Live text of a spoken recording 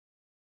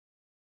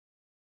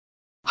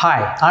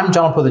Hi, I'm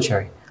Janil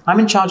Puthucheary. I'm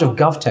in charge of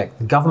GovTech,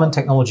 the government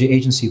technology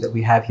agency that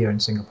we have here in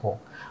Singapore.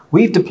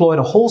 We've deployed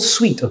a whole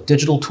suite of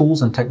digital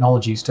tools and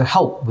technologies to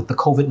help with the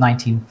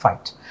COVID-19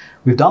 fight.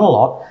 We've done a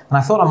lot, and I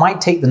thought I might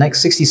take the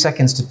next 60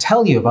 seconds to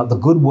tell you about the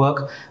good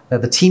work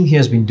that the team here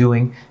has been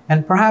doing,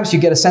 and perhaps you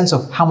get a sense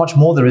of how much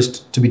more there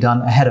is to be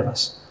done ahead of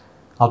us.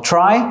 I'll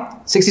try.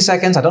 60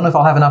 seconds, I don't know if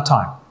I'll have enough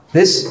time.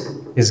 This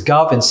is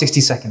Gov in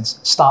 60 seconds.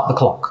 Start the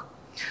clock.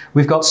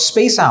 We've got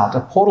Space Out,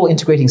 a portal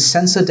integrating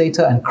sensor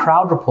data and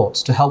crowd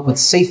reports to help with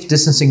safe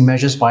distancing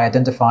measures by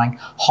identifying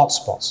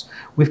hotspots.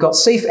 We've got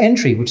Safe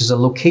Entry, which is a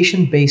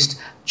location-based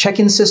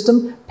check-in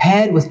system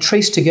paired with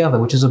Trace Together,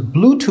 which is a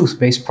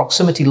Bluetooth-based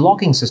proximity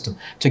logging system.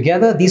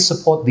 Together, these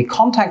support the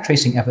contact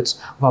tracing efforts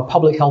of our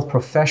public health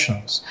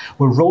professionals.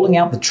 We're rolling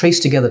out the Trace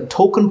Together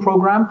token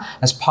program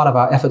as part of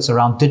our efforts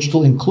around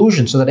digital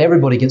inclusion so that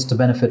everybody gets to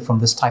benefit from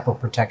this type of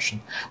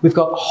protection. We've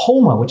got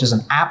Homer, which is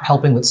an app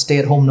helping with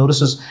stay-at-home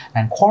notices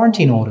and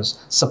quarantine orders.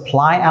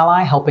 Supply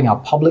Ally, helping our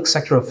public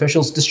sector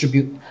officials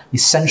distribute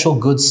essential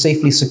goods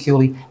safely,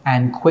 securely,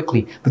 and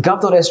quickly. The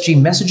Gov.sg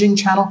messaging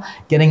channel,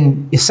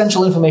 getting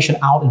essential information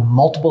out in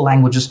multiple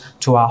languages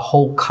to our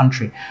whole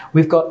country.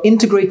 We've got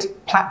integrated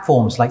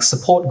platforms like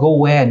Support Go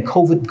Where and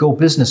COVID Go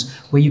Business,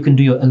 where you can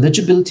do your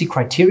eligibility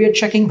criteria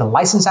checking, the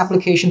license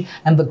application,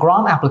 and the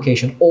grant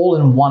application all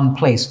in one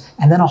place.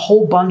 And then a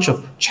whole bunch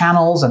of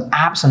channels and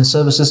apps and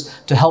services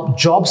to help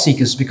job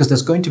seekers, because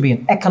there's going to be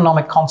an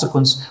economic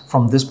consequence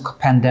from this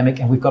pandemic,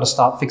 and we've got to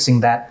start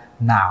fixing that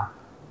now.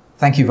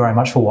 Thank you very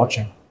much for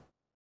watching.